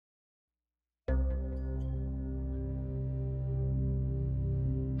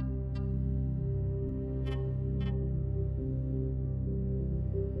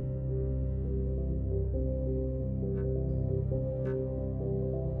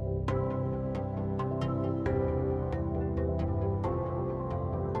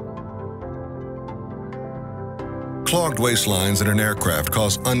Clogged waistlines in an aircraft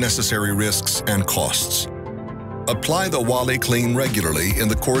cause unnecessary risks and costs. Apply the Waliclean regularly in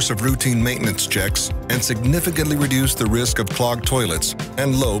the course of routine maintenance checks and significantly reduce the risk of clogged toilets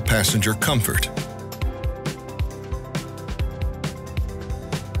and low passenger comfort.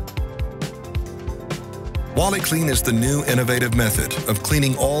 Waliclean is the new innovative method of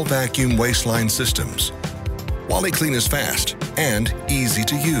cleaning all vacuum waistline systems. Waliclean is fast and easy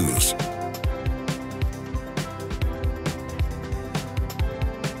to use.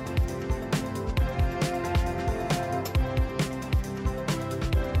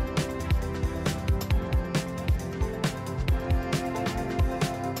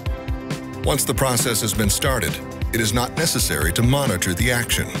 Once the process has been started, it is not necessary to monitor the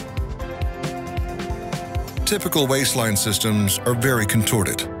action. Typical waistline systems are very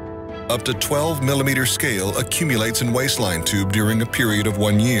contorted. Up to 12 millimeter scale accumulates in waistline tube during a period of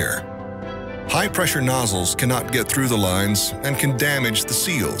 1 year. High-pressure nozzles cannot get through the lines and can damage the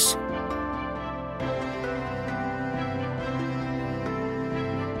seals.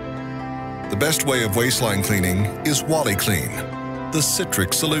 The best way of waistline cleaning is Waliclean, the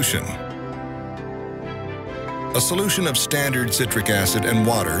CITRIC solution. A solution of standard citric acid and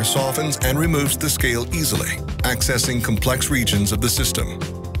water softens and removes the scale easily, accessing complex regions of the system.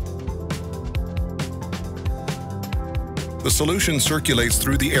 The solution circulates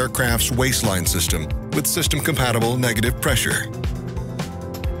through the aircraft's waistline system with system-compatible negative pressure.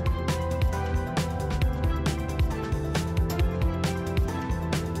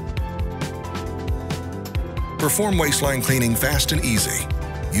 Perform waistline cleaning fast and easy.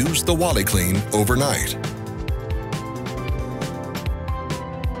 Use the Waliclean overnight.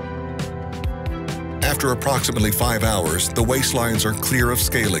 After approximately 5 hours, the waistlines are clear of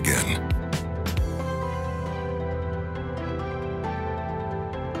scale again.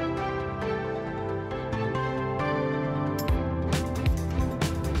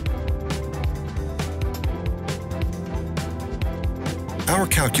 Our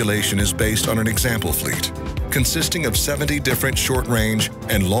calculation is based on an example fleet, consisting of 70 different short-range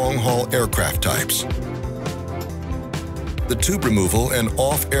and long-haul aircraft types. The tube removal and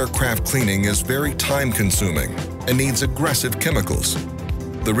off-aircraft cleaning is very time-consuming and needs aggressive chemicals.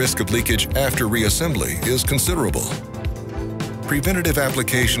 The risk of leakage after reassembly is considerable. Preventative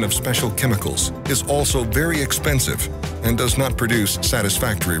application of special chemicals is also very expensive and does not produce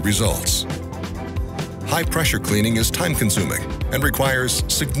satisfactory results. High-pressure cleaning is time-consuming and requires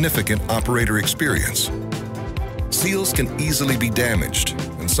significant operator experience. Seals can easily be damaged,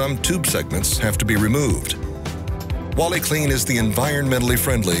 and some tube segments have to be removed. Waliclean is the environmentally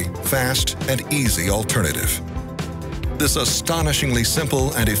friendly, fast, and easy alternative. This astonishingly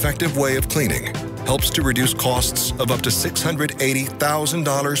simple and effective way of cleaning helps to reduce costs of up to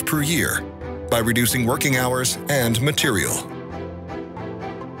 $680,000 per year by reducing working hours and material.